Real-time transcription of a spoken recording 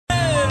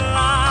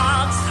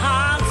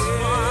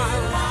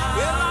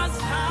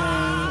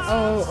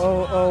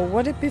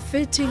what a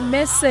befitting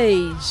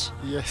message.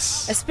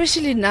 Yes.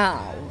 Especially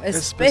now.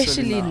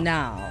 Especially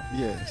now.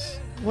 Yes.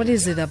 What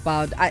is it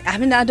about? I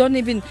mean, I don't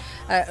even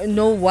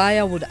know why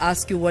I would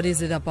ask you what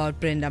is it about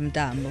Brenda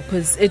Mtambo,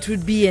 because it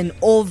would be an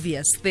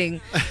obvious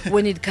thing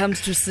when it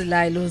comes to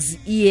Selaelo's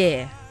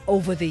ear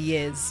over the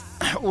years.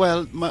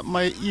 Well,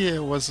 my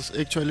ear was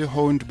actually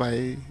honed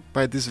by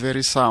this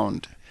very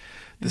sound,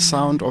 the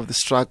sound of the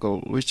struggle,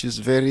 which is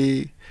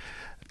very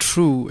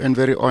true and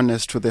very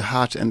honest to the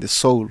heart and the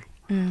soul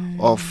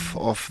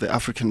of the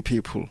African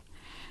people.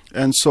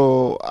 And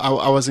so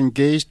I was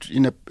engaged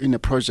in a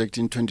project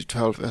in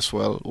 2012 as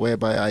well,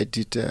 whereby I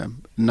did a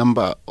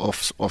number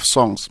of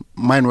songs,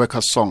 mine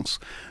workers songs,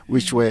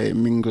 which were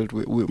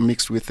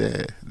mixed with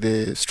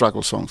the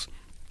struggle songs.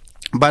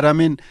 But I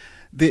mean,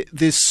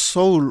 the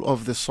soul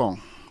of the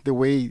song, the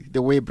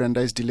way Brenda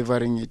is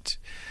delivering it,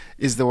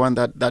 is the one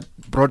that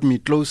brought me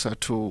closer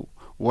to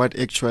what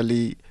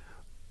actually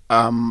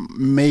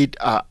made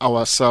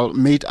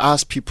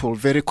us people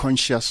very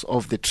conscious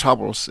of the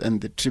troubles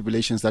and the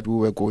tribulations that we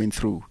were going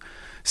through.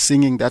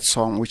 Singing that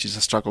song, which is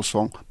a struggle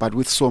song, but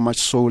with so much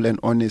soul and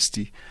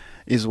honesty,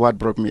 is what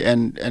brought me.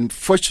 And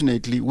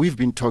fortunately, we've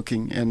been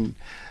talking, and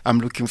I'm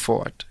looking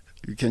forward.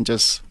 You can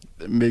just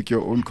make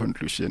your own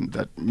conclusion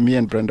that me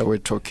and Brenda were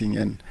talking,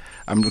 and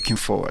I'm looking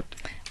forward.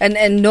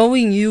 And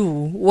knowing you,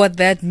 what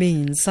that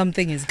means,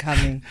 something is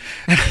coming.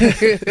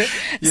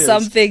 Yes.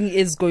 Something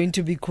is going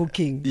to be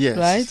cooking, yes,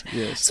 right?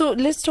 Yes. So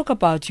let's talk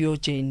about your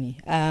journey.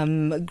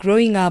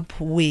 Growing up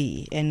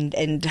where,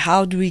 and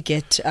how do we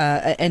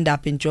end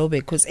up in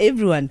Joburg? Because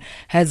everyone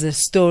has a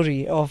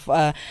story of,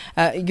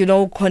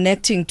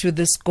 connecting to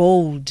this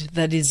gold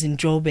that is in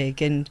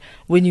Joburg. And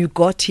when you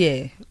got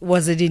here,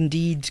 was it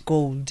indeed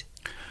gold?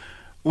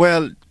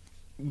 Well,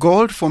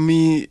 gold for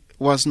me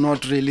was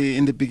not really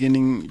in the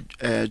beginning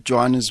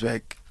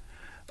Johannesburg.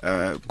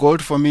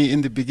 Gold for me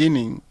in the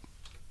beginning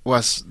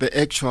was the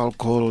actual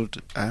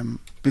gold,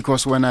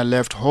 because when I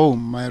left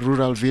home, my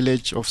rural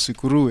village of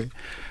Sikurue,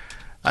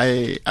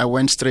 I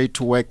went straight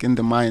to work in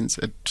the mines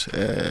at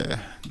the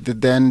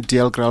then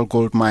DL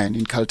gold mine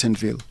in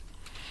Carltonville,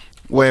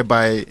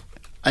 whereby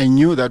I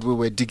knew that we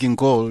were digging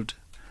gold,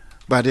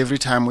 but every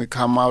time we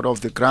come out of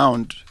the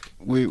ground,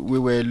 we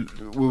were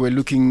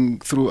looking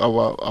through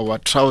our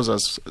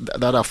trousers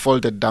that are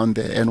folded down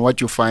there, and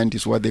what you find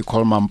is what they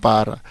call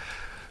mampara.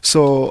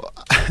 So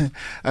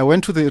I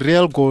went to the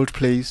real gold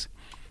place,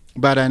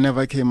 but I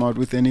never came out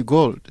with any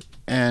gold.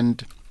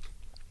 And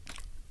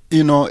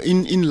in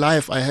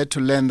life I had to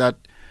learn that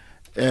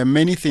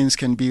many things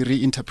can be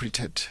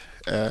reinterpreted,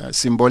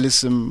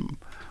 symbolism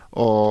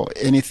or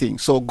anything.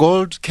 So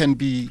gold can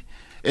be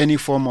any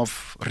form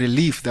of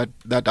relief that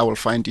I will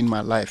find in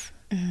my life.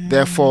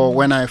 Therefore,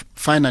 when I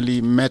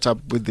finally met up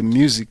with the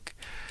music,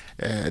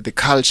 the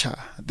culture,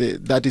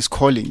 that is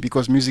calling,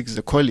 because music is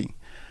a calling,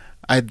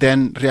 I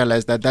then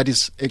realized that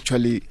is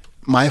actually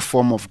my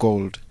form of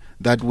gold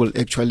that will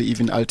actually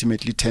even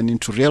ultimately turn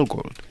into real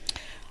gold.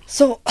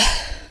 So,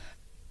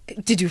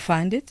 did you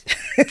find it?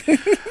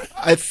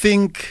 I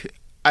think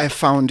I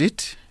found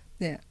it.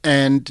 Yeah.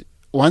 And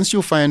once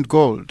you find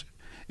gold,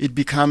 it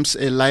becomes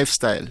a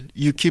lifestyle.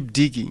 You keep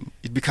digging.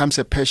 It becomes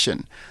a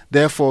passion.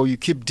 Therefore, you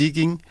keep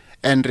digging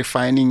and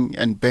refining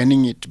and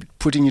burning it,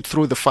 putting it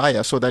through the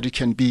fire so that it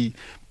can be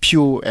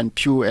pure and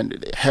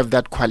have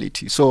that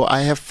quality. So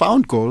I have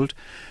found gold,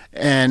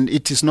 and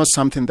it is not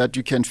something that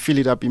you can fill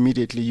it up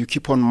immediately. You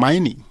keep on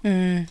mining.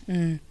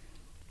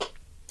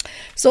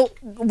 So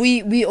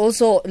we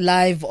also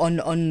live on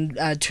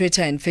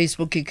Twitter and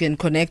Facebook. You can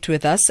connect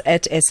with us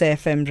at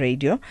SAFM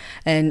Radio.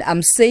 And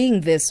I'm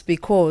saying this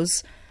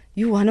because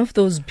you're one of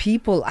those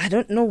people, I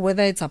don't know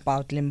whether it's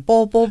about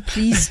Limpopo,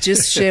 please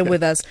just share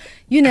with us.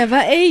 You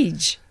never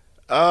age.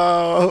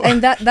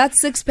 And that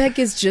six-pack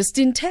is just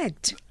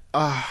intact.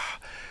 I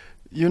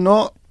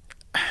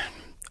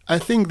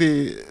think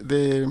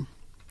the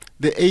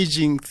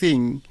aging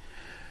thing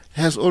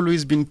has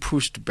always been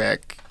pushed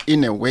back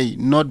in a way,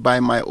 not by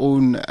my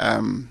own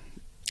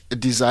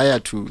desire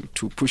to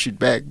push it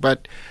back,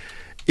 but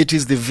it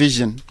is the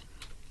vision.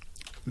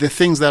 The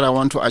things that I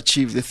want to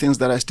achieve, the things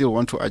that I still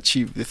want to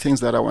achieve, the things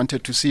that I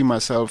wanted to see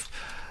myself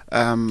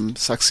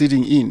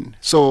succeeding in.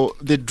 So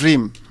the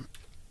dream,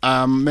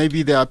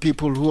 maybe there are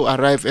people who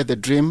arrive at the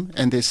dream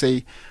and they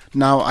say,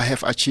 now I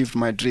have achieved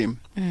my dream.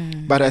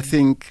 But I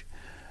think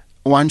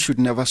one should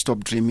never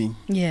stop dreaming.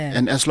 Yeah.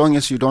 And as long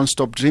as you don't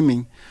stop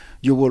dreaming,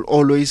 you will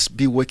always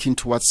be working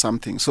towards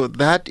something. So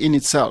that in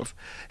itself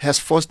has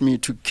forced me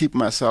to keep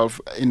myself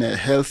in a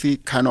healthy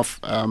kind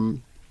of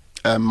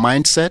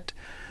mindset,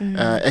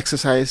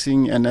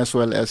 exercising, and as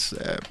well as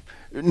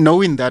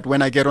knowing that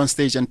when I get on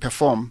stage and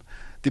perform,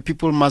 the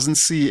people mustn't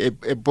see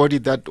a body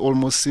that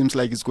almost seems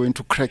like it's going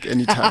to crack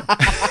anytime.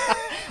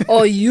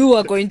 Or you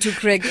are going to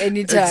crack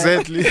anytime.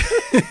 Exactly.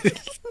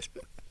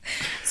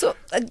 So,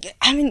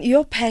 I mean,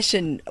 your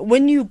passion,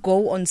 when you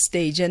go on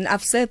stage, and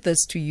I've said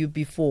this to you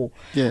before,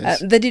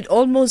 yes. That it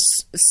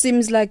almost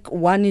seems like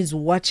one is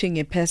watching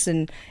a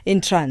person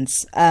in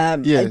trance.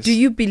 Yes. Do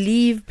you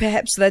believe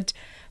perhaps that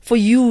for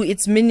you,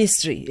 it's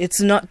ministry.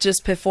 It's not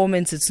just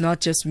performance. It's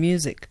not just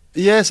music.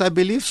 Yes, I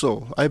believe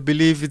so. I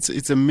believe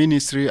it's a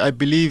ministry. I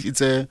believe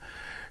it's a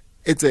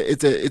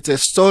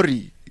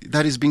story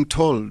that is being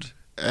told,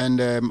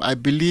 and I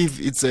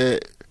believe it's a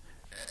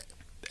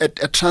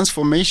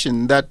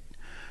transformation that.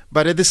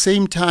 But at the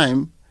same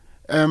time,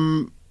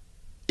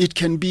 it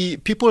can be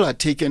people are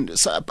taken.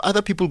 So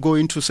other people go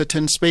into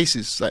certain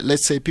spaces. Like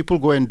let's say people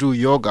go and do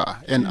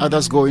yoga, and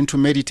others go into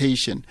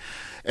meditation.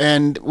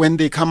 And when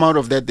they come out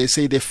of that, they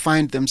say they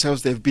find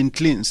themselves, they've been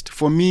cleansed.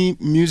 For me,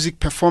 music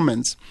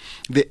performance,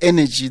 the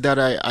energy that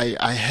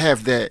I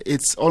have there,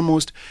 it's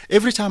almost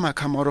every time I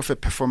come out of a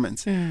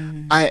performance,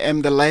 I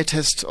am the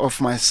lightest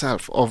of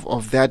myself,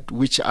 of that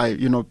which I,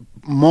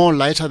 more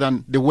lighter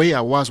than the way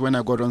I was when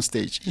I got on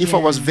stage. If I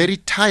was very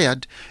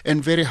tired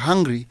and very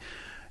hungry,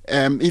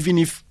 even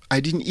if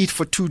I didn't eat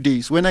for 2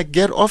 days, when I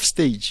get off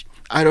stage,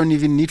 I don't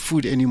even need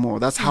food anymore.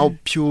 That's how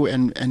pure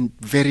and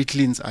very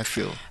clean I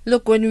feel.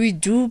 Look, when we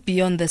do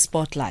Beyond the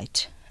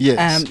Spotlight,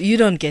 yes. You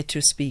don't get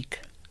to speak.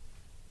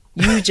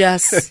 You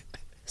just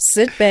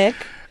sit back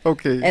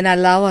and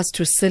allow us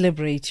to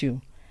celebrate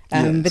you.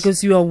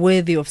 Because you are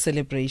worthy of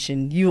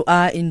celebration. You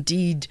are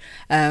indeed,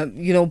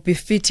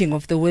 befitting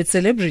of the word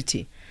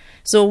celebrity.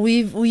 So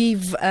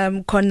we've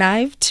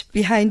connived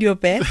behind your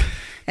back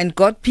and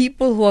got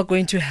people who are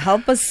going to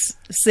help us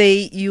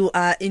say you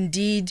are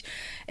indeed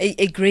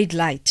a great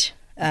light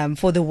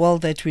for the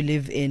world that we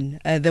live in.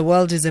 The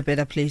world is a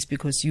better place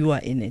because you are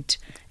in it.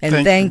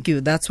 And thank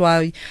you. That's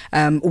why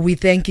we're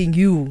thanking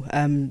you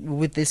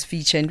with this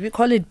feature. And we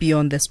call it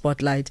Beyond the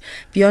Spotlight.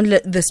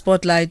 Beyond the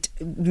Spotlight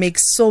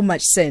makes so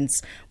much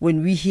sense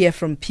when we hear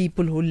from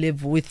people who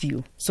live with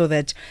you, so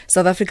that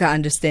South Africa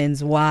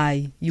understands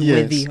why you're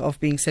worthy of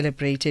being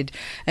celebrated.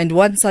 And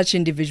one such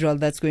individual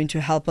that's going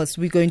to help us,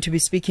 we're going to be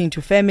speaking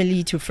to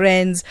family, to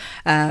friends.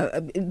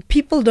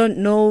 People don't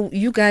know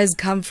you guys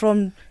come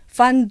from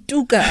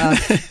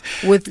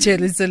Fantuka with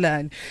Terry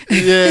Zelan.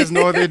 Yes,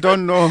 no, they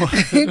don't know.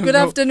 Good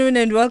afternoon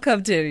and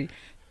welcome, Terry.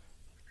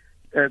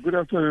 Good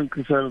afternoon,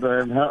 Griselda,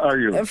 and how are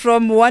you?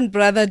 From one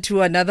brother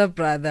to another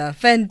brother.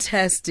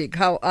 Fantastic.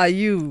 How are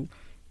you?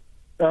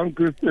 I'm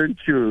good, thank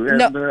you.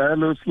 And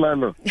hello,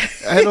 Selaelo.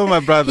 Hello, my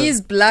brother. He's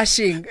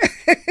blushing.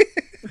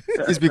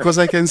 It's because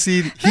I can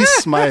see his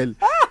smile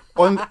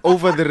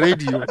over the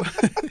radio.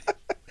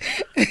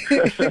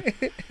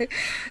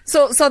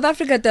 So South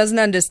Africa doesn't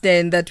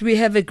understand that we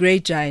have a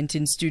great giant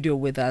in studio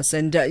with us,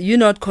 and you're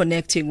not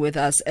connecting with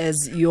us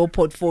as your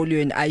portfolio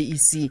in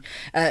IEC.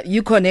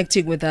 You're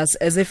connecting with us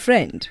as a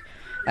friend.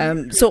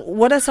 So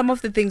what are some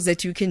of the things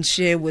that you can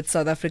share with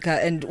South Africa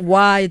and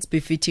why it's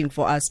befitting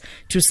for us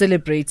to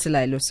celebrate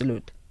Salaelo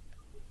Selota?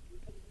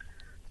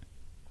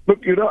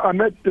 Look, I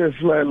met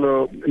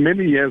Selaelo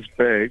many years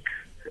back.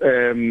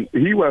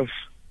 He was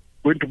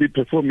going to be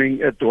performing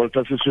at the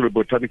Orchestra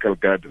Botanical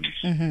Gardens.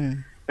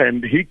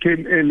 And he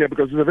came earlier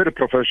because he's a very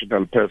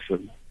professional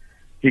person.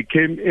 He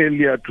came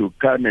earlier to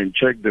come and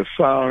check the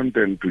sound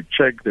and to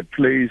check the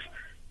place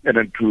and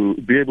then to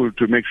be able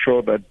to make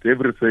sure that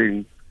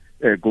everything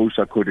goes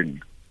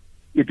accordingly.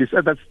 It is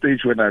at that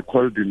stage when I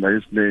called him by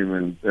his name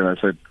and I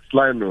said,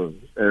 Selaelo,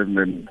 and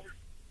then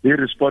he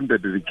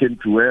responded and he came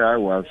to where I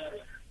was,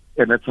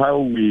 and that's how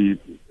we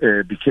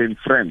became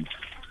friends.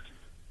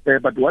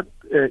 But what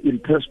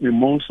impressed me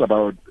most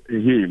about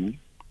him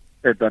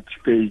at that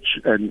stage,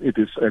 and it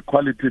is a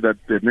quality that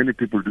many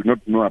people do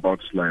not know about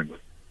Selaelo,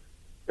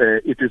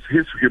 it is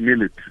his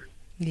humility.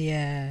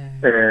 Yeah.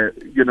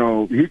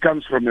 He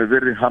comes from a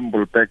very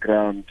humble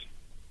background,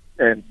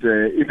 and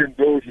even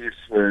though he's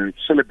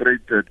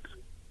celebrated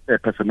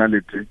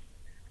personality,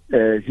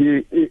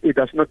 he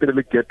does not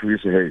really get to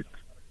his head.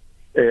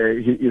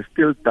 He is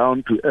still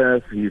down to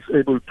earth. He is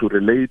able to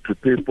relate to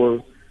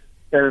people.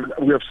 And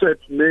we have shared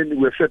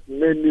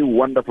many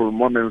wonderful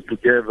moments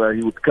together.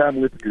 He would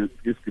come with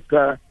his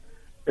guitar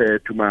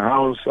to my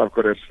house. I've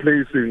got a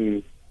place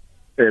in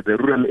the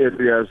rural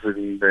areas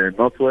in the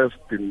northwest,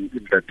 in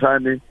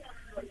Gauteng.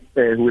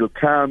 He will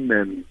come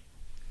and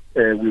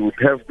we would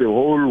have the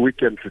whole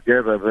weekend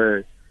together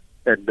there.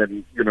 And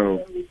then,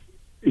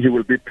 he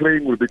will be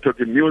playing, we'll be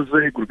talking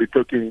music, we'll be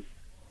talking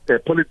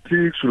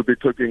politics, we'll be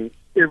talking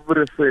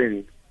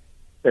everything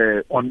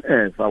on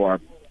earth,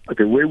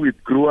 the way we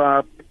grew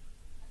up.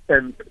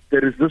 And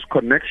there is this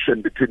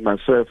connection between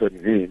myself and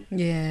him,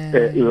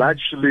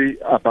 largely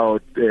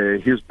about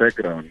his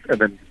background, and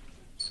then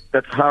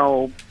that's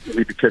how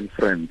we became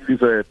friends.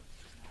 He's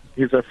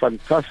a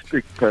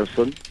fantastic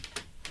person,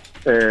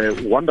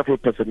 wonderful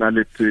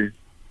personality,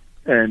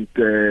 and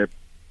down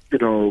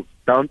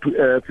to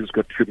earth. He's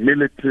got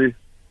humility,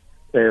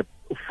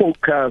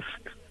 focused,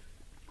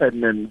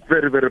 and then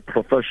very, very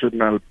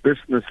professional,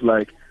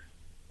 business-like.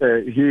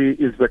 He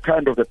is the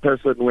kind of the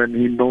person when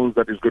he knows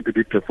that he's going to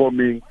be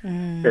performing,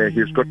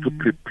 he's got to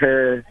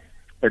prepare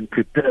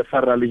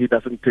thoroughly. He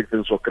doesn't take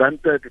things for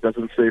granted. He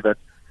doesn't say that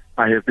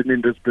I have been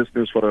in this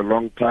business for a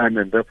long time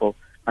and therefore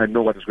I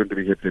know what is going to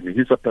be happening.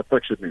 He's a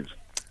perfectionist.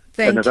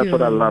 Thank and you. that's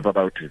what I love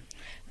about him.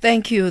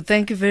 Thank you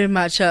very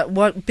much.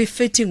 What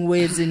befitting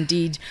words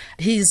indeed.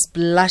 He's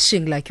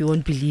blushing like you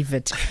won't believe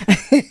it.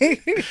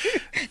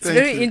 It's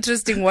very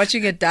interesting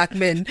watching a dark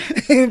man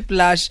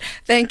blush.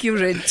 Thank you,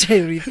 Red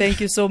Terry. Thank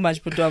you so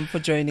much, Putam, for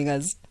joining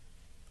us.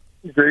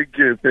 Thank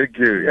you.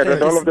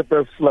 And all of the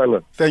best,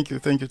 Selaelo. Thank you,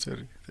 Terry.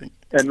 Thank you.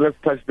 And let's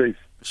touch base.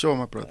 Sure,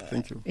 my brother.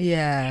 Thank you.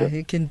 Yeah, sure.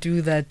 You can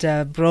do that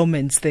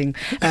bromance thing.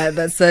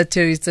 That's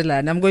Terry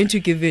Selan. I'm going to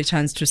give you a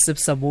chance to sip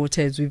some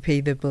water as we pay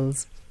the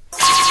bills.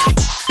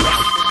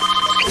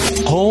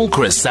 Call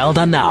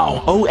Griselda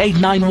now,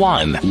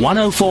 0891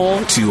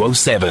 104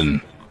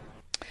 207.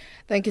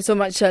 Thank you so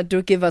much.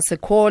 Do give us a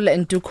call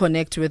and do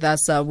connect with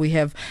us. We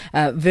have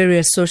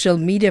various social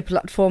media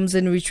platforms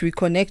in which we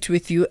connect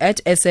with you at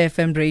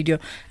SAFM Radio,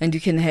 and you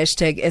can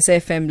hashtag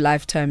SAFM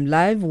Lifetime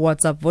Live,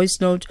 WhatsApp voice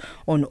note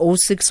on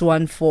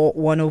 0614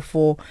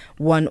 104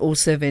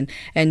 107.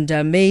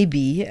 And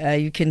maybe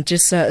you can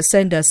just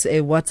send us a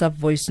WhatsApp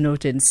voice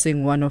note and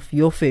sing one of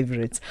your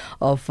favorites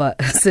of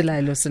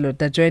Salaelo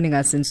Selota, joining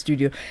us in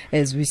studio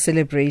as we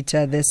celebrate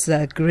this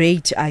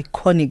great,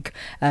 iconic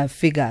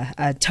figure,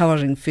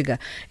 towering figure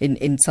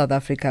in South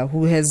Africa,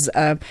 who has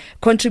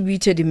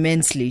contributed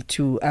immensely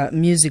to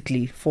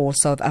musically for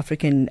South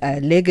African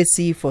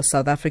legacy, for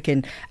South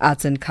African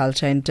arts and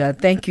culture. And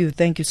thank you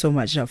so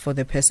much for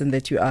the person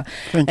that you are.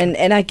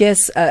 And I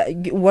guess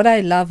what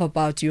I love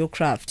about your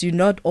craft, you're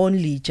not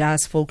only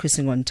just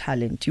focusing on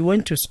talent. You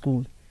went to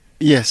school.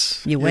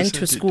 Yes. You went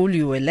to school,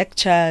 you were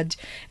lectured,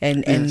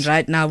 and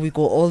right now we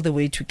go all the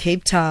way to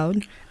Cape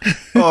Town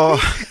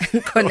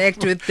and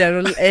connect with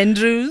Daryl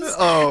Andrews.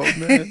 Oh,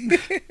 man.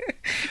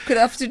 Good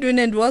afternoon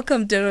and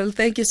welcome, Daryl.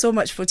 Thank you so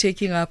much for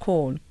taking our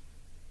call.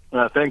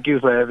 Thank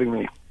you for having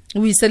me.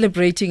 We're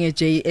celebrating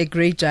a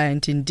great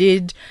giant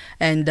indeed,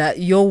 and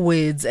your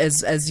words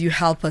as you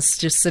help us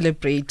just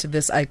celebrate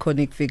this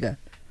iconic figure.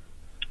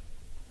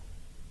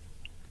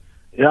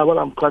 Yeah, well,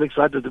 I'm quite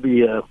excited to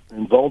be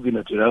involved in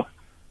it,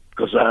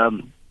 because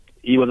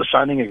he was a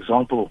shining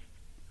example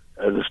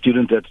as a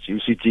student at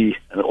UCT,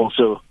 and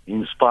also he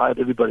inspired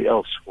everybody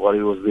else while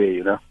he was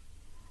there,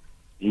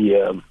 He,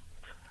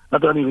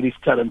 not only with his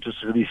talent,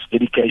 just with his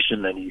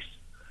dedication and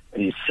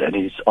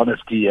his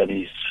honesty and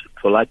his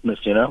politeness,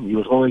 he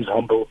was always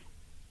humble,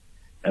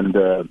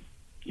 and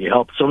he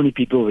helped so many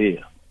people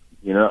there,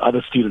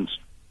 other students,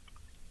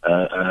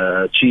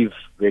 achieve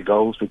their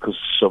goals because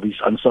of his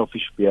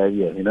unselfish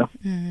behavior,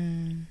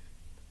 Mm.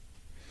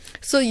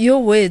 So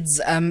your words,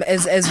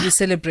 as we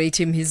celebrate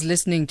him, he's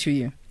listening to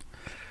you.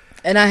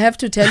 And I have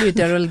to tell you,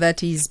 Daryl, that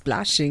he's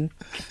blushing.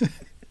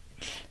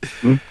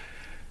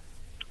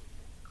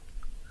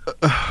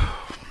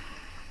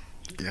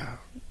 Yeah.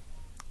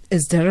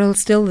 Is Daryl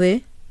still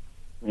there?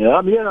 Yeah,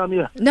 I'm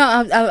here.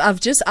 No,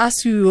 I've just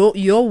asked you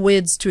your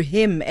words to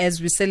him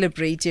as we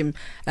celebrate him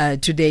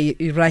today,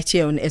 right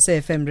here on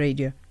SAFM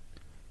Radio.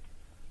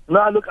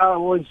 No, look,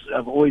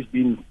 I've always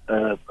been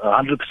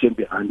 100%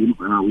 behind him,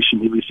 and I wish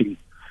him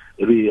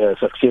every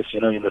success,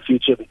 in the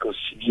future, because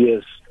he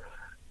is.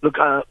 Look,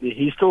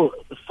 he still,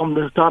 from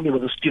the time he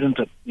was a student,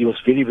 he was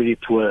very, very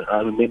poor.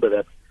 I remember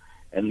that,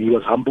 and he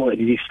was humble, and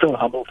he's still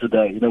humble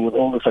today. With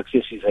all the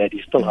success he's had,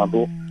 he's still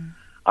humble.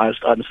 I'm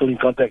still in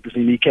contact with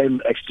him. He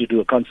came actually to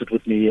do a concert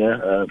with me here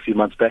a few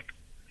months back.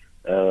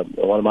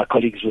 One of my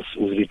colleagues was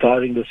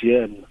retiring this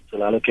year, and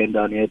Selaelo came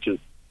down here to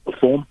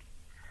perform.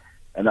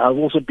 And I've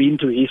also been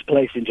to his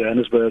place in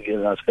Johannesburg,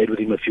 and I stayed with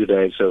him a few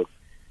days. So,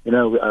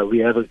 we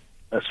have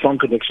a strong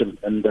connection,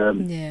 and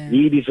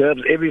he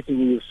deserves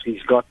everything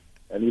he's got,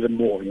 and even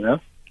more,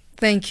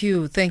 Thank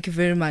you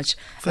very much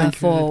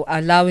for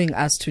allowing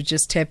us to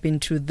just tap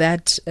into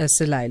that,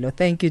 Selaelo.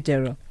 Thank you,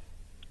 Daryl.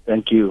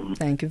 Thank you.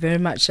 Thank you very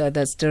much.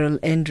 That's Daryl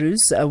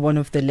Andrews, one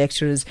of the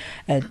lecturers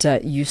at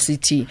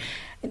UCT.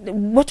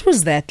 What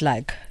was that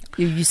like,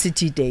 your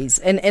UCT days?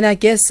 And I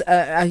guess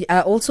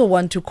I also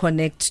want to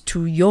connect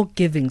to your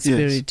giving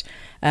spirit,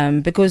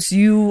 because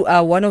you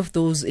are one of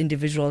those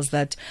individuals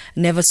that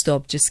never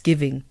stop just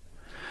giving.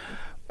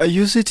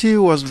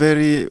 UCT was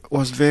very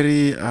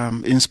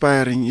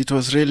inspiring. It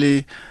was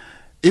really,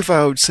 if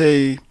I would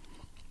say,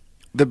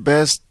 the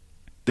best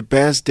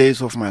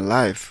days of my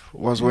life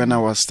was when I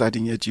was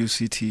studying at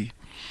UCT,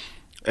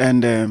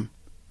 and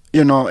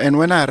and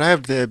when I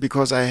arrived there,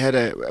 because I had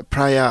a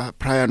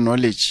prior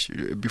knowledge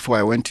before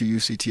I went to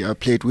UCT, I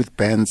played with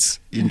bands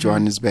in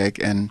Johannesburg,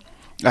 and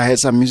I had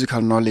some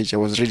musical knowledge. I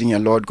was reading a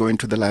lot, going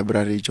to the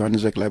library,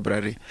 Johannesburg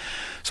Library.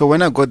 So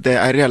when I got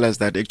there, I realized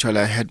that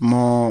actually I had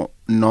more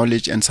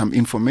knowledge and some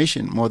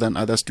information more than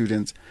other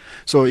students.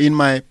 So in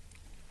my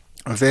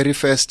very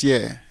first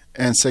year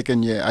and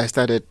second year, I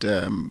started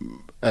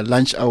a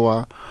lunch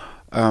hour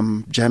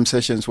jam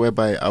sessions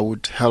whereby I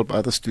would help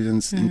other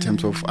students in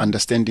terms of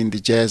understanding the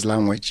jazz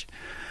language.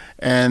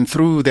 And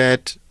through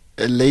that,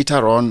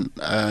 later on,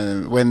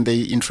 when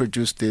they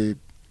introduced the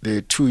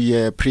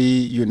 2-year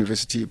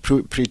pre-university,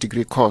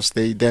 pre-degree course,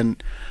 they then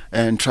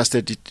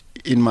entrusted it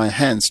in my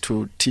hands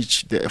to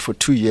teach for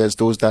 2 years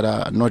those that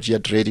are not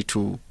yet ready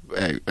to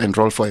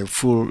enroll for a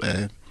full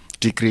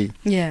degree.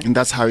 Yeah. And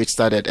that's how it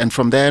started. And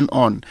from then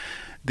on,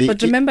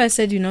 But remember, I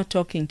said you're not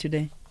talking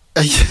today.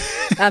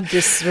 I'm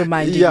just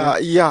reminding you.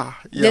 Yeah.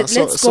 Let's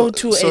go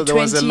to a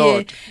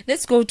 20-year.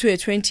 Let's go to a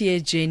 20-year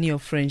journey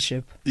of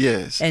friendship.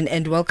 Yes.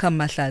 And welcome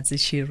Mahlatsi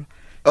Shiro.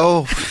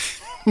 Oh.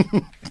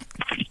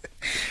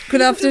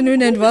 Good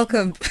afternoon and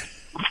welcome.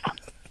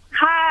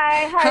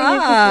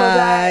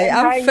 Hi,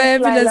 I'm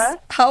fabulous.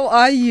 How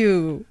are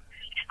you?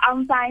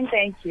 I'm fine,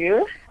 thank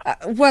you.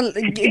 Well,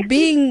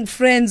 being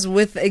friends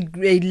with a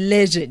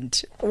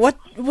legend, what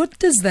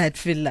does that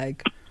feel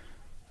like?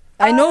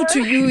 I know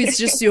to you it's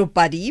just your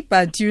buddy,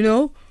 but you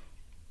know.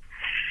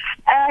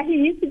 He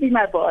used to be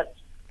my boss.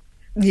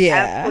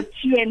 Yeah. For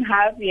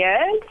 2.5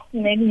 years,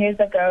 many years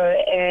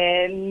ago.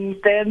 And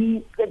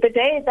the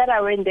day that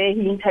I went there,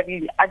 he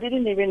interviewed me. I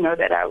didn't even know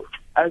that I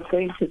was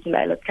going to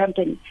Selaelo's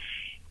company.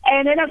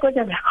 And then I got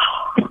there, I'm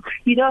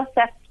like,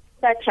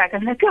 that track.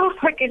 I'm like, oh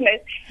my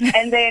goodness.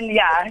 And then,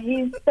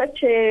 he's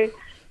such a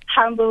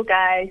humble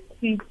guy,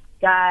 sweet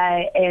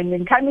guy. And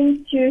then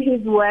coming to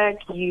his work,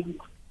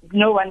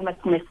 no one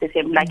must mess with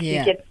him. Like, he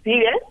gets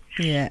serious.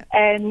 Yeah.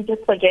 And you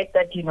just forget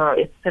that,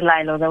 it's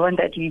Selaelo, the one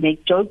that we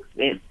make jokes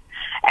with.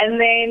 And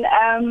then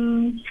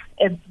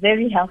a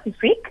very healthy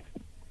freak.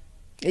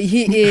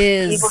 He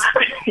is.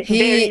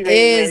 He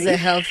is a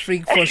health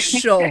freak for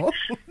sure.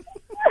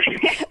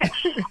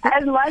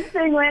 And one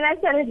thing, when I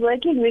started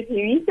working with him,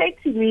 he said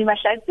to me,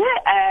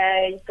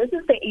 Mahlatsi, this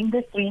is the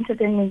industry,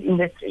 entertainment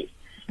industry.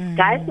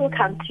 Guys will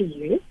come to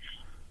you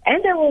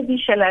and they will be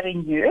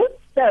shallering you.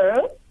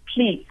 So,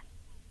 please,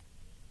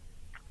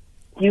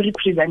 you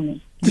represent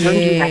me. Don't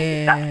do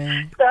that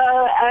stuff. So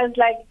I was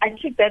like, I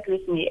took that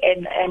with me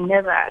and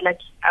never,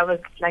 I was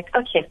like,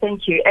 okay,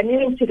 thank you. And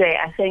even today,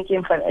 I thank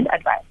him for that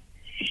advice.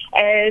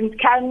 And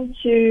come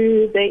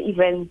to the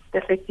events,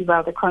 the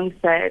festival, the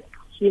concert,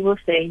 he will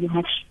say, you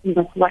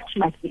must watch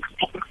my six.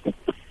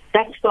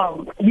 That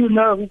song,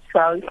 which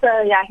song.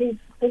 So he's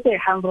such a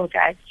humble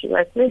guy to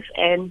work with.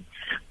 And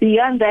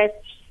beyond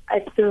that,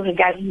 I still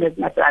regard him as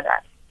my brother.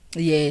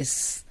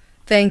 Yes.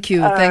 Thank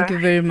you. Thank you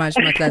very much,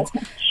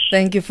 Mahlatsi.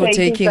 Thank you for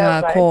taking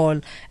our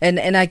call.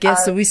 And I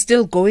guess we're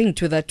still going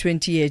to that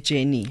 20-year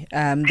journey.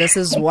 This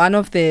is one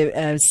of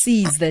the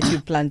seeds that you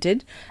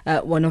planted,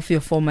 one of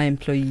your former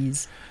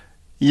employees.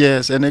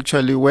 Yes, and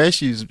actually where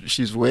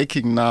she's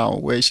working now,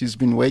 where she's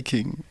been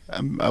working,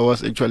 I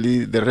was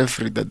actually the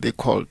referee that they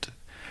called.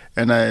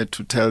 And I had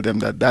to tell them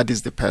that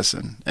is the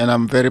person. And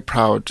I'm very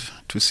proud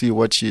to see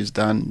what she has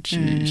done.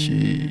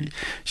 She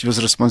was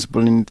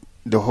responsible in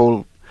the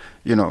whole,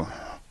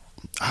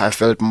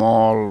 Highveld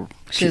Mall.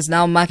 She's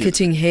now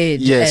marketing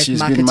head yes, at she's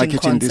marketing been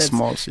marketing concepts. this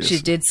mall. Yes. She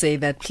did say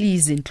that,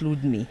 please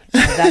include me.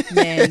 That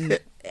man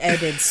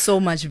added so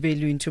much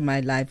value into my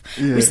life.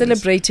 Yes. We're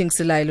celebrating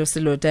Salaelo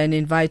Selota and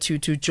invite you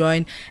to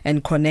join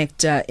and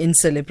connect in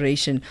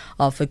celebration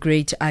of a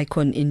great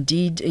icon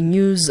indeed. A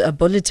news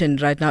bulletin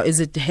right now is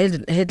it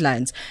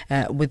headlines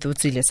with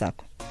Utsile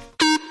Sako.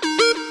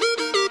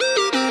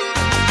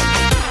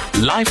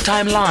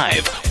 Lifetime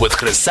Live with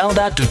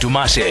Griselda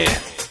Dudumashe.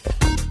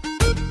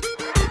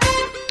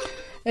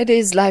 It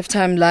is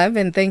Lifetime Live,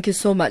 and thank you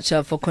so much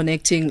for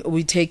connecting.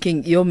 We're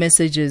taking your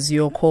messages,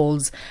 your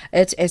calls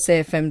at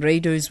SAFM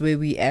Radio is where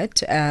we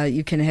at.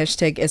 You can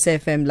hashtag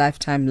SAFM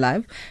Lifetime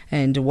Live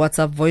and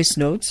WhatsApp voice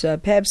notes.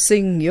 Perhaps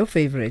sing your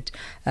favorite.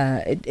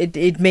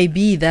 It may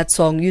be that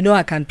song.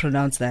 I can't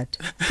pronounce that.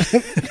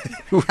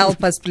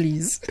 Help us,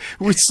 please.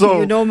 Which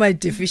song? You know my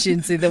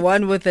deficiency, the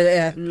one with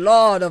a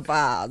lot of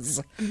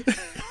R's.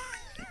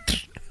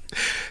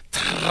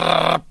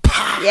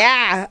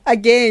 Yeah,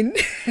 again.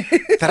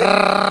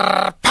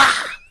 Yeah.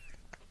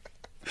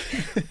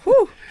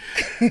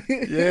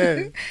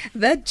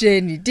 That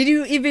journey. Did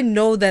you even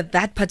know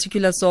that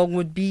particular song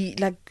would be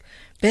like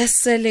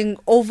best-selling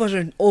over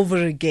and over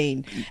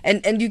again?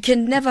 And you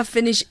can never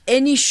finish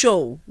any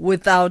show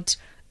without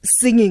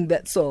singing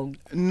that song.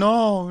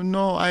 No,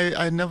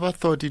 I never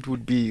thought it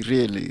would be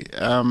really.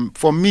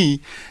 For me,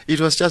 it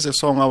was just a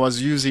song I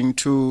was using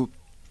to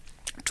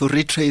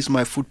retrace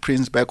my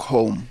footprints back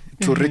home,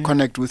 to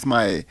reconnect with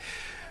my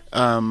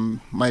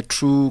my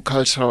true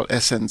cultural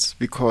essence,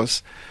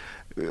 because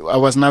I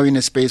was now in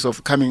a space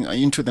of coming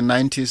into the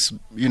 90s,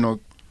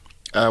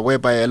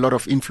 whereby a lot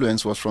of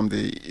influence was from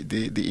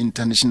the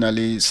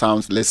internationally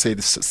sounds, let's say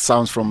the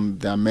sounds from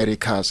the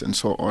Americas and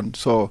so on.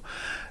 So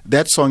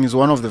that song is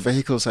one of the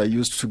vehicles I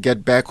used to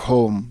get back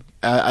home.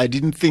 I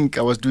didn't think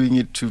I was doing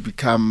it to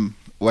become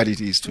what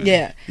it is today.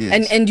 Yeah,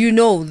 yes. and you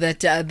know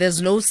that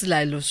there's no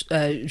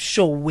Selaelo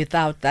show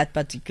without that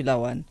particular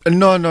one.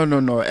 No,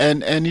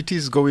 and it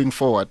is going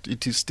forward.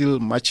 It is still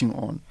marching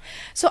on.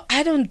 So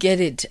I don't get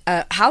it.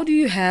 How do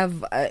you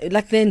have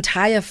like the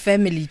entire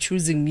family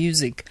choosing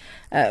music,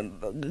 and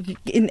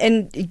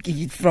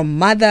from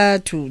mother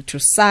to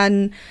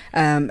son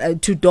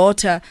to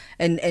daughter,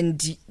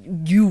 and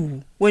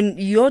you, when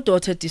your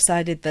daughter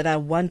decided that I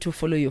want to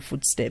follow your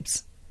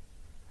footsteps,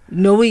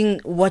 knowing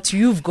what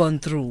you've gone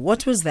through,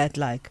 what was that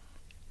like?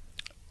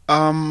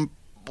 I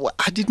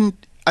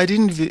didn't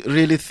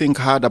really think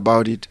hard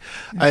about it.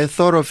 I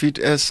thought of it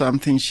as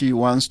something she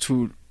wants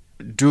to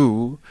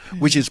do,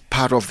 which is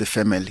part of the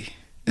family.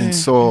 And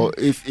so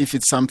if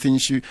it's something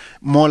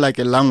more like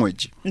a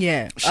language,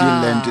 she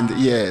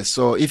learned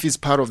so if it's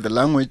part of the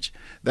language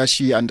that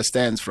she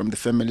understands from the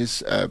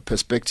family's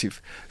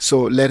perspective,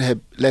 so let her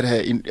let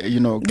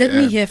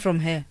me hear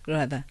from her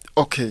rather.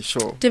 Okay,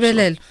 sure.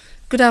 Tebelelo,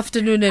 good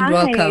afternoon and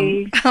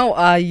welcome. How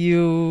are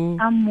you?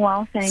 I'm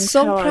well, thanks.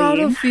 So proud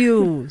of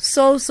you.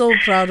 So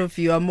proud of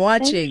you. I'm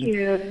watching. Thank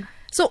you.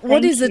 So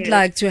what is it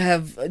like to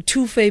have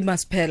two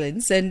famous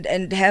parents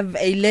and have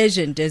a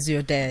legend as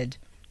your dad?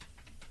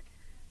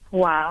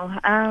 Wow.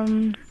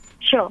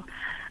 Sure.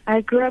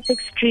 I grew up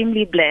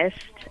extremely blessed.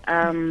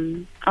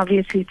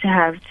 Obviously, to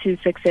have two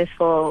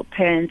successful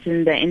parents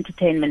in the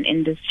entertainment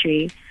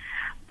industry.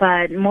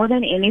 But more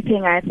than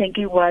anything, I think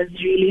it was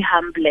really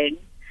humbling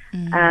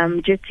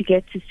just to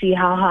get to see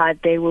how hard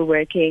they were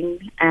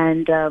working,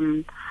 and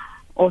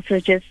also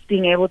just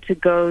being able to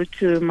go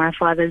to my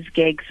father's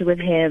gigs with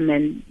him,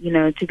 and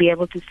to be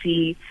able to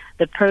see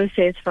the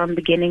process from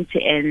beginning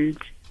to end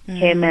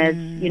came as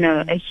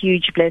a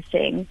huge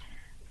blessing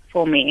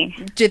for me.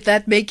 Did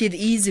that make it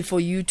easy for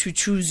you to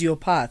choose your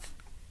path?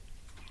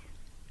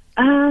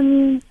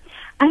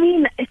 I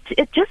mean,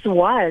 it just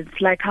was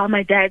like how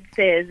my dad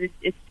says.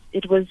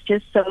 It was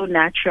just so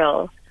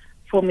natural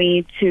for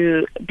me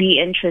to be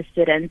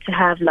interested and to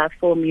have love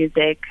for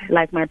music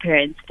like my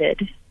parents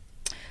did.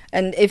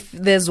 And if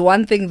there's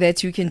one thing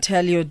that you can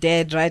tell your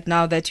dad right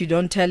now that you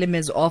don't tell him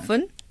as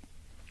often?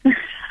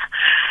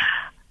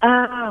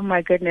 Oh,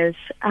 my goodness.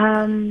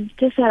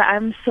 Just that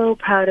I'm so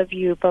proud of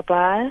you,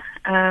 Papa.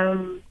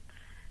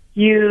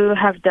 You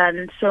have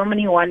done so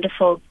many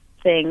wonderful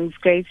things,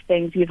 great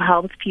things. You've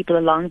helped people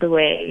along the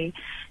way.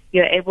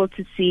 You're able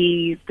to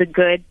see the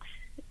good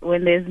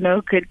when there's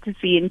no good to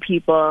see in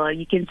people.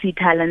 You can see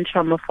talent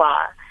from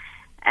afar.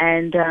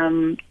 And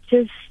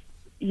just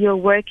your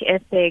work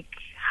ethic,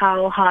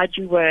 how hard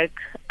you work,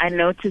 I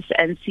notice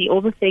and see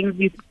all the things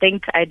you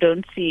think I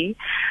don't see.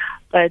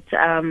 But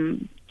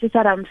just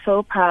that I'm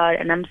so proud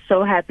and I'm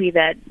so happy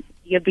that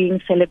you're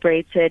being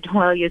celebrated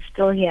while you're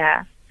still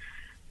here.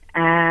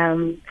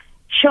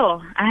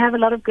 Sure, I have a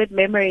lot of good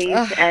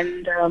memories,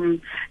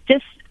 and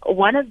just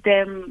one of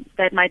them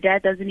that my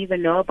dad doesn't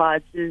even know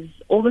about is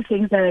all the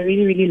things that I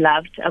really, really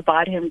loved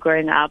about him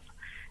growing up.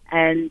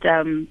 And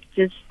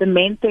just the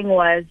main thing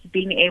was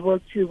being able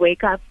to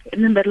wake up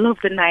in the middle of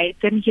the night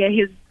and hear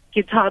his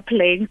guitar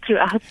playing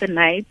throughout the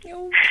night.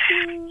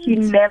 He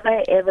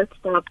never ever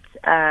stopped,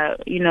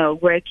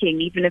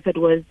 working, even if it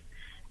was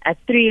at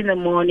 3 in the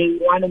morning,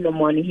 1 in the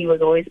morning. He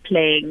was always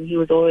playing. He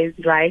was always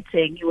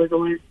writing. He was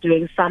always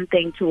doing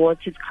something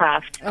towards his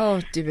craft.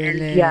 Oh,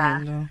 Tebelelo.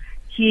 Yeah.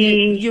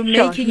 You're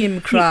making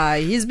him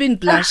cry. He's been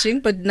blushing,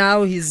 but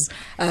now he's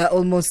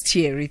almost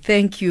teary.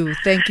 Thank you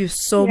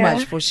so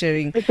much for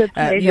sharing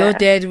your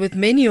dad with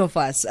many of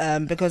us,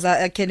 because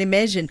I can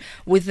imagine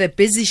with a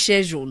busy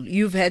schedule,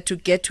 you've had to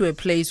get to a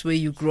place where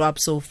you grew up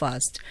so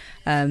fast.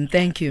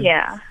 Thank you.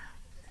 Yeah.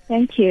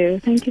 Thank you.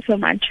 Thank you so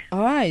much.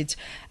 All right.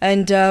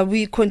 And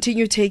we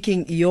continue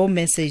taking your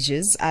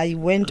messages. I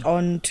went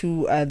on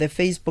to the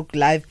Facebook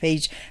Live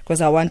page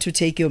because I want to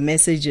take your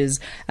messages,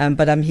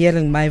 but I'm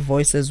hearing my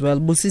voice as well.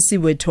 Busisi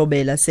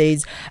Wetobela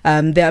says,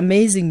 the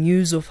amazing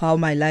news of how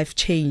my life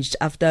changed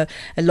after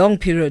a long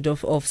period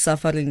of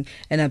suffering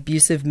an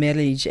abusive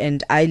marriage.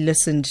 And I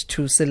listened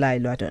to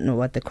Selaelo. I don't know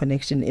what the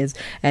connection is.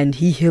 And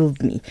he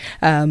healed me.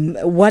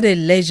 What a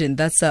legend.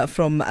 That's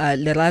from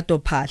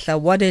Lerato Phahla.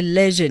 What a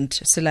legend,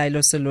 Salaelo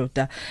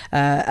Selota.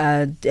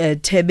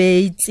 Tebe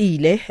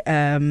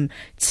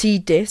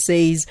Tsite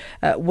says,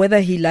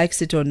 whether he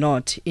likes it or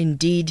not,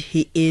 indeed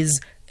he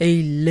is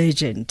a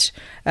legend.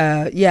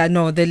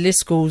 The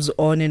list goes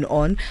on and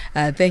on.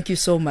 Thank you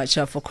so much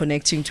for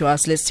connecting to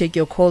us. Let's take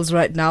your calls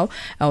right now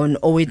on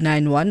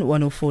 0891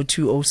 104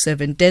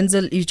 207.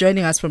 Denzel is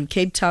joining us from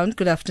Cape Town.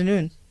 Good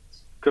afternoon.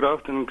 Good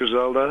afternoon,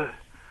 Griselda.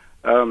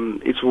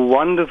 It's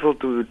wonderful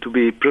to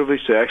be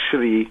privileged to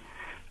actually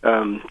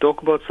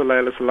talk about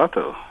Salaelo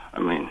Selota. I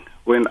mean,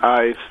 when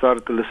I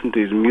started to listen to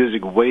his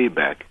music way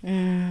back,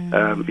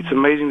 it's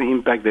amazing the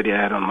impact that he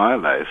had on my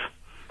life.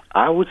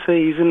 I would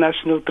say he's a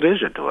national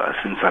treasure to us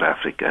in South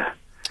Africa.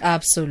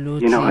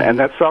 Absolutely. And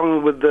that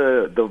song with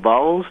the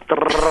vowels,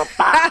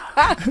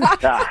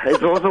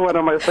 it's also one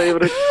of my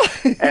favorites.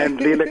 And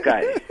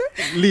Lilekai.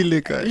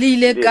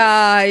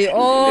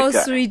 Oh,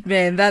 sweet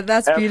man.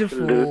 That's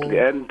beautiful. Absolutely.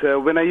 And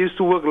when I used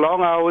to work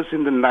long hours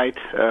in the night,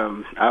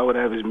 I would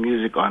have his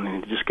music on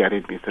and it just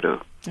carried me through.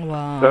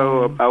 Wow.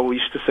 So I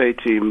used to say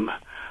to him,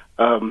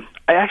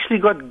 I actually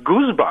got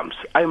goosebumps.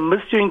 I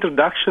missed your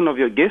introduction of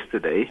your guest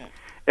today.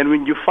 And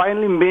when you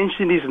finally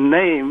mentioned his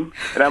name,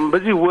 and I'm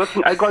busy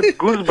working, I got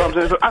goosebumps.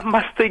 And I said, I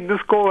must take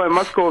this call. I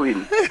must call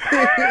in.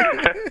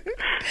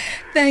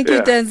 Thank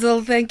you,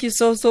 Denzel. Thank you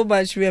so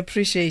much. We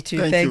appreciate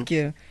you. Thank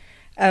you.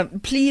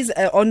 Please,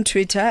 on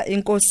Twitter,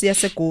 Inkosi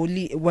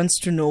Yasekoli wants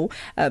to know,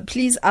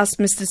 please ask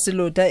Mr.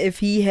 Selota if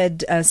he had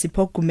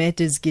Sipho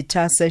Kumete's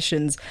guitar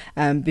sessions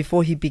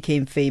before he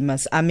became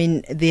famous. I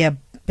mean, their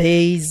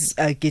bass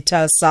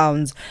guitar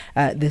sounds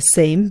the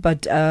same,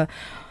 but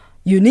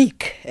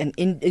unique and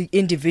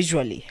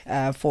individually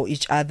for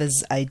each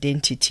other's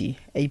identity.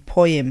 A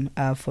poem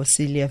for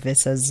Celia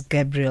versus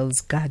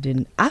Gabriel's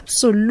Garden.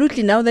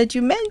 Absolutely, now that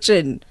you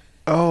mention.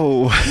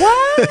 Oh.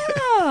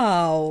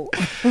 Wow.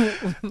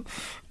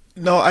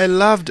 No, I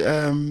loved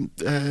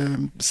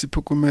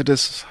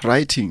Sipukumede's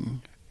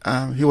writing.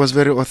 He was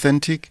very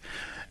authentic.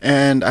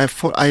 And I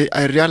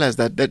realized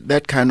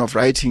that kind of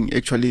writing,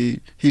 actually,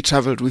 he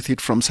traveled with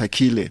it from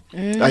Sakile.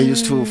 I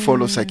used to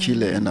follow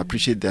Sakile and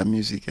appreciate their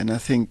music. And I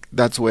think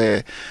that's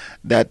where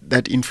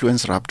that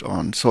influence rubbed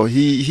on. So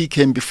he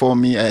came before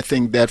me. I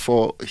think,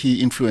 therefore,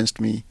 he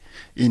influenced me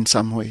in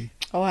some way.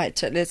 All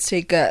right, let's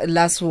take a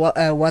last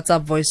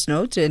WhatsApp voice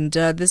note. And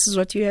this is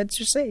what you had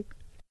to say.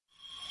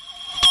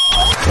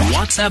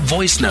 WhatsApp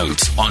voice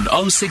note on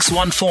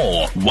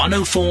 0614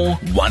 104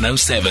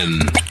 107.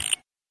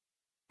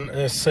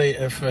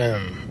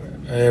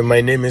 SAFM.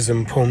 My name is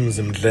muffinz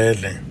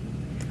Mdlele.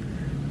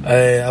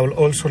 I would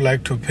also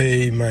like to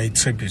pay my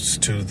tributes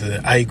to the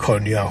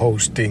icon you are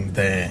hosting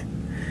there,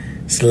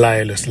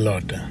 Salaelo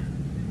Selota.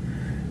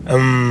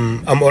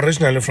 I'm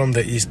originally from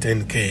the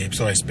Eastern Cape,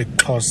 so I speak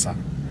Xhosa,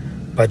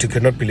 but you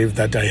cannot believe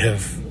that I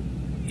have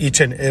each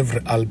and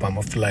every album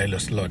of Salaelo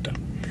Selota.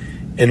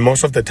 And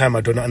most of the time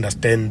I don't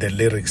understand the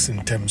lyrics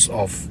in terms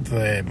of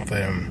the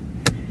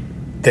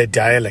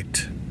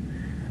dialect.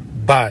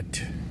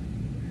 But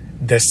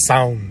the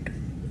sound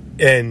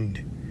and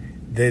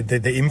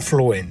the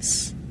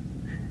influence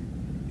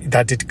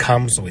that it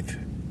comes with.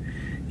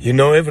 You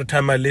know, every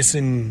time I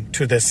listen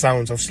to the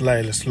sounds of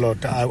Salaelo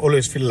Selota, I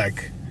always feel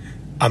like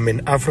I'm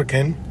an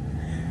African.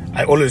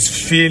 I always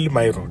feel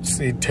my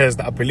roots. It has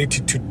the ability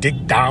to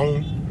dig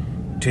down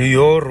to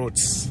your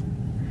roots.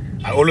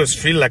 I always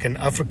feel like an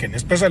African,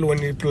 especially when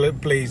he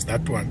plays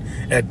that one,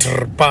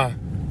 Trpa.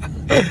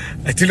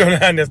 I still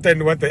don't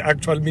understand what the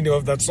actual meaning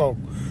of that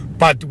song.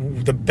 But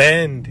the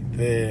band,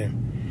 the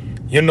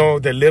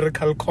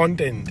lyrical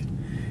content,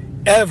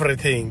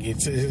 everything,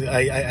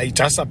 I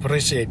just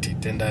appreciate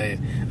it, and I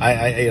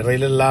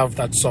really love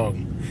that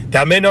song.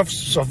 There are many of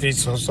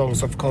his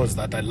songs, of course,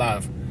 that I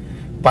love,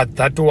 but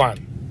that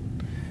one,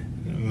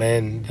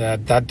 man,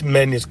 that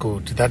man is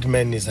good. That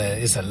man is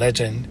a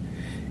legend,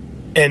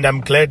 and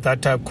I'm glad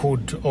that I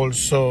could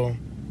also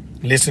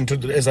listen to,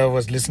 as I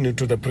was listening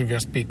to the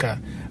previous speaker,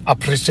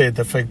 appreciate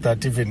the fact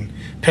that even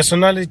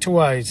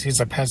personality-wise, he's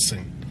a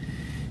person.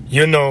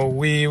 You know,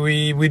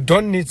 we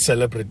don't need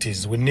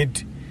celebrities. We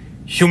need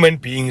human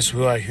beings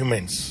who are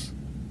humans,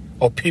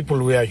 or people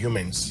who are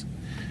humans.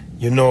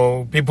 You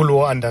know, people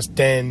who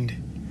understand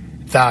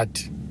that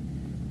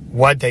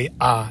what they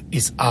are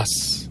is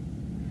us,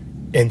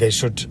 and they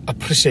should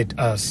appreciate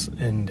us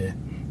and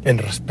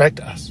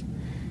respect us.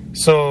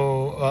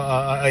 So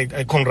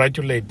I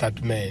congratulate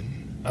that man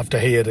after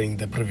hearing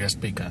the previous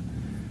speaker.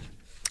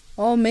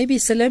 Or maybe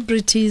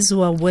celebrities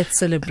who are worth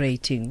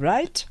celebrating,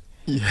 right?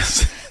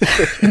 Yes.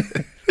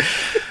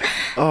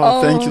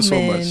 Thank you so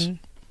much.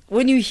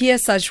 When you hear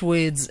such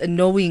words,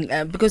 knowing,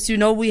 because you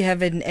know we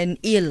have an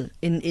ill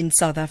in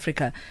South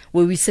Africa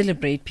where we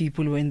celebrate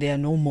people when they are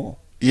no more.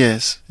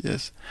 Yes.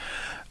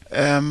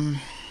 I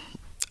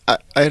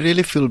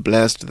really feel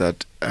blessed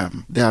that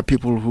there are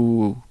people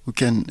who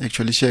can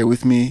actually share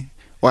with me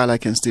while I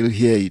can still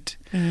hear it.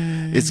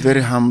 It's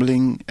very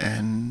humbling,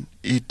 and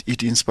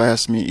it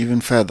inspires me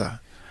even further.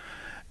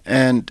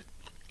 And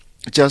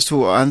just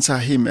to answer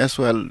him as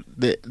well,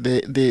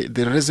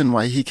 the reason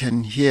why he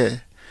can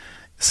hear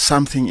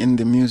something in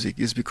the music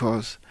is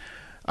because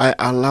I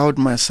allowed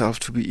myself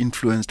to be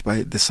influenced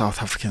by the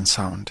South African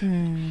sound,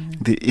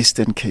 the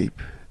Eastern Cape,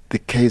 the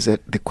KZ,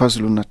 the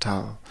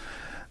KwaZulu-Natal,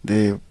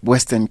 the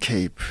Western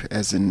Cape,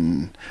 as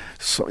in,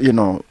 so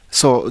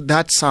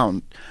that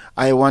sound,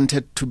 I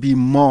wanted to be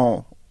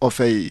more of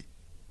a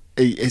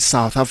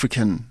South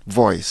African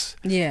voice.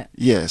 Yeah.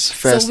 Yes.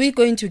 First. So we're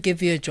going to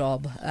give you a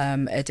job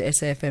at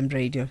SAFM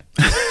Radio.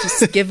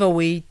 Just give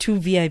away 2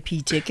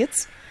 VIP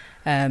tickets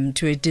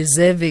to a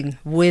deserving,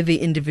 worthy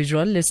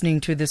individual listening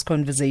to this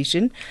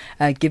conversation,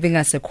 giving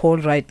us a call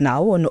right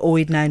now on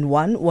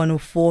 0891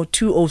 104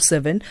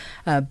 207,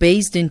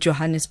 based in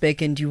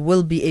Johannesburg, and you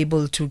will be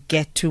able to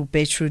get to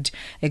Birchwood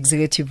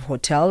Executive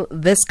Hotel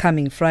this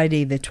coming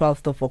Friday, the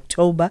 12th of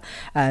October.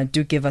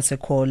 Do give us a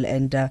call,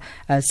 and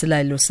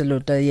Salaelo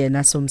Selota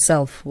Yenas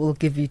himself will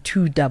give you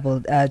 2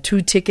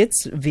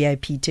 tickets,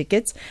 VIP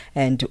tickets,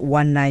 and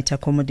 1 night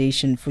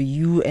accommodation for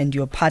you and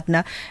your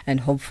partner, and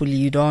hopefully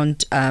you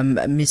don't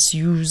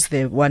misuse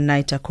the 1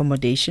 night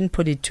accommodation.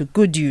 Put it to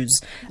good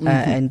use,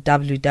 and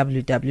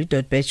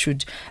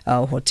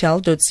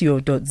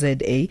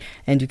www.birchwoodhotel.co.za,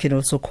 and you can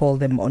also call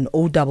them on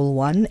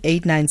 011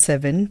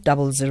 897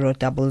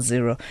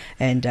 0000.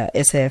 And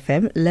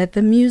SAFM, let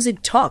the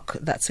music talk.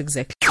 That's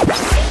exactly.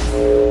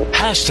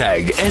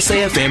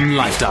 #SAFM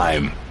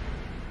Lifetime.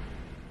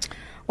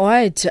 All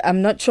right,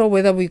 I'm not sure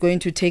whether we're going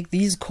to take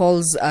these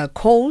calls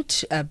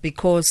cold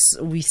because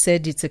we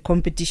said it's a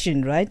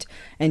competition, right?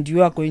 And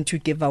you are going to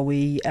give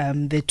away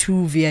the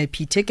 2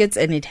 VIP tickets,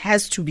 and it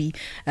has to be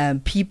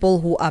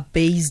people who are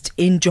based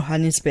in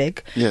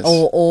Johannesburg, yes,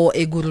 or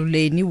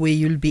Eguruleni, where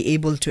you'll be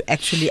able to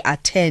actually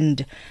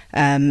attend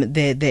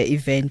the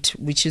event,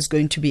 which is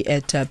going to be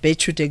at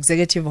Birchwood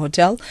Executive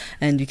Hotel.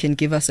 And you can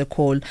give us a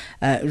call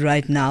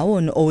right now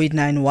on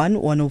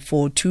 0891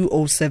 104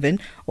 207,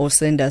 or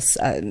send us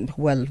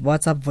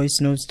WhatsApp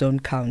voice notes don't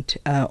count,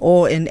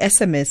 or an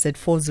SMS at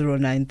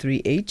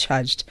 40938,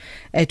 charged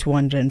at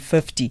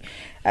 150.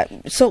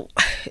 So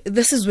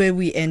this is where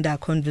we end our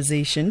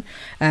conversation,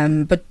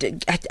 but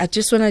I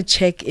just want to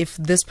check if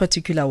this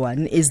particular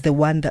one is the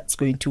one that's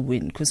going to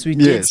win, because we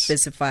did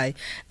specify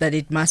that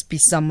it must be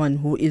someone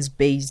who is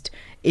based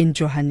in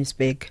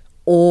Johannesburg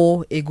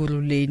or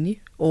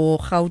Eguruleni or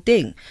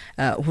Gauteng,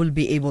 who'll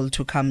be able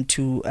to come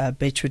to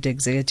Birchwood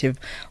Executive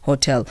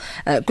Hotel.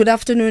 Good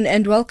afternoon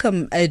and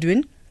welcome,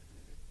 Edwin.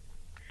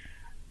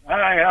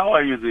 Hi, how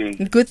are you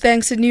doing? Good,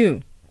 thanks, and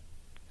you?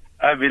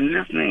 I've been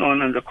listening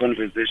on the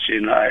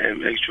conversation. I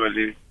am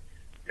actually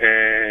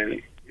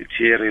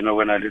here,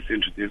 when I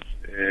listen to this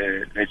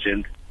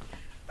legend.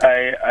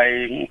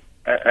 I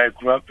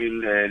grew up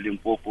in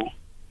Limpopo.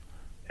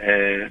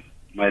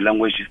 My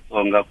language is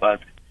Tonga, but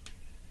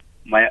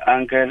my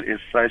uncle is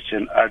such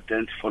an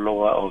ardent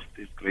follower of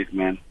this great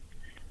man.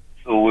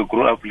 So we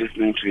grew up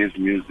listening to his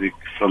music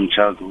from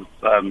childhood.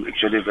 So I'm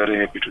actually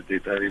very happy today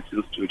that it's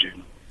in studio.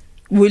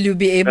 Will you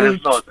be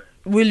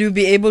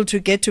able to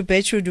get to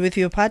Birchwood with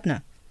your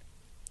partner?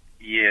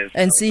 Yes.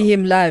 And see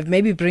him live?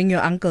 Maybe bring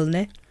your uncle,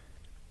 ne?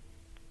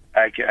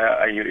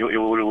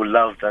 You will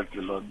love that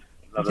a lot.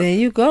 There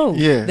you go.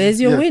 Yeah, there's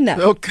your winner.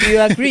 Okay. Do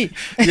you agree?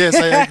 Yes,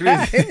 I agree.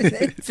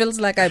 It feels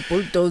like I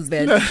bulldozed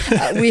there.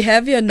 We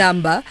have your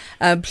number.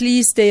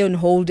 Please stay on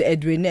hold,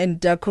 Edwin,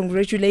 and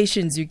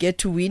congratulations. You get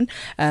to win.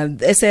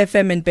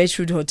 SAFM and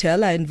Birchwood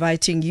Hotel are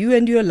inviting you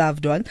and your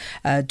loved one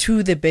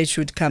to the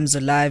Birchwood Comes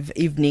Alive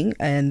evening,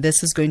 and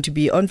this is going to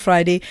be on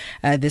Friday,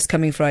 this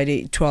coming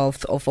Friday,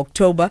 12th of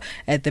October,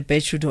 at the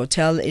Birchwood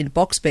Hotel in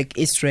Boksburg,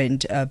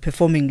 Eastrand.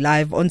 Performing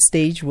live on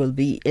stage will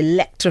be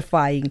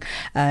electrifying,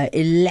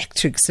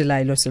 electric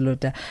Salaelo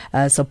Selota,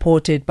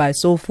 supported by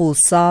Soulful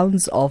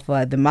sounds of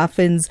the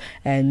Muffinz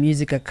and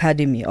Music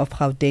Academy of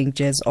Gauteng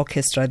Jazz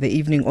Orchestra. The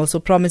evening also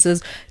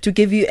promises to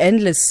give you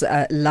endless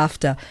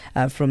laughter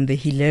from the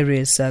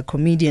hilarious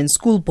comedian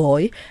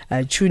Schoolboy.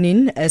 Tune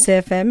in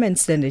SAFM and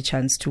stand a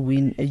chance to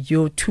win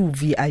your 2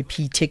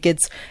 VIP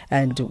tickets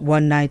and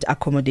 1 night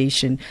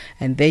accommodation.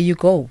 And there you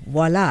go.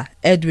 Voila.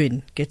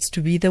 Edwin gets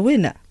to be the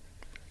winner.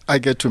 I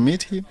get to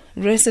meet him.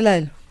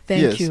 Selaelo.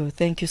 Thank Yes. you.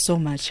 Thank you so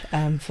much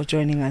for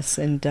joining us.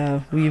 And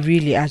we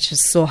really are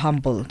just so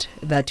humbled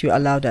that you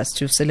allowed us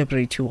to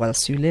celebrate you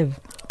whilst you live.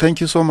 Thank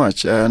you so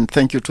much. And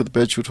thank you to the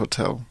Birchwood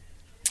Hotel.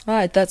 All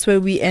right, that's where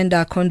we end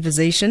our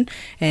conversation,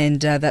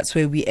 and that's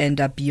where we end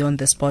up Beyond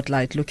the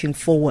Spotlight. Looking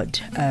forward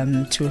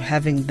to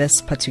having this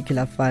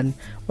particular fun.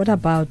 What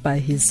about by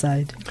his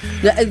side?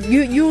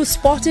 You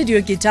spotted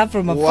your guitar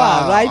from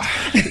afar, right?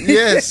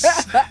 Yes.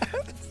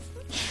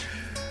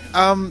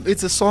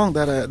 It's a song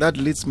that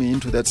leads me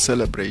into that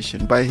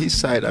celebration. By his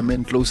side, I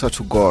mean closer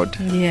to God.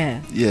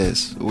 Yeah.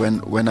 Yes,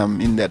 when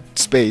I'm in that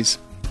space.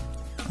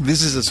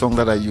 This is a song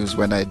that I use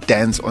when I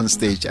dance on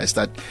stage. I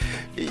start,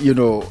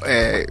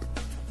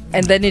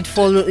 and then it's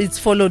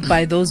followed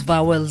by those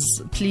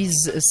vowels. Please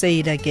say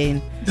it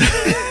again.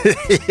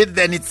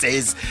 Then it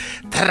says,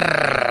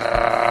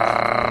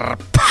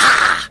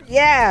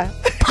 yeah.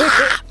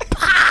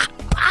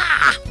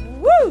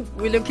 Woo!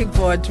 We're looking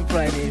forward to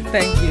Friday.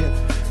 Thank you.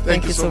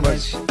 Thank you so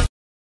much.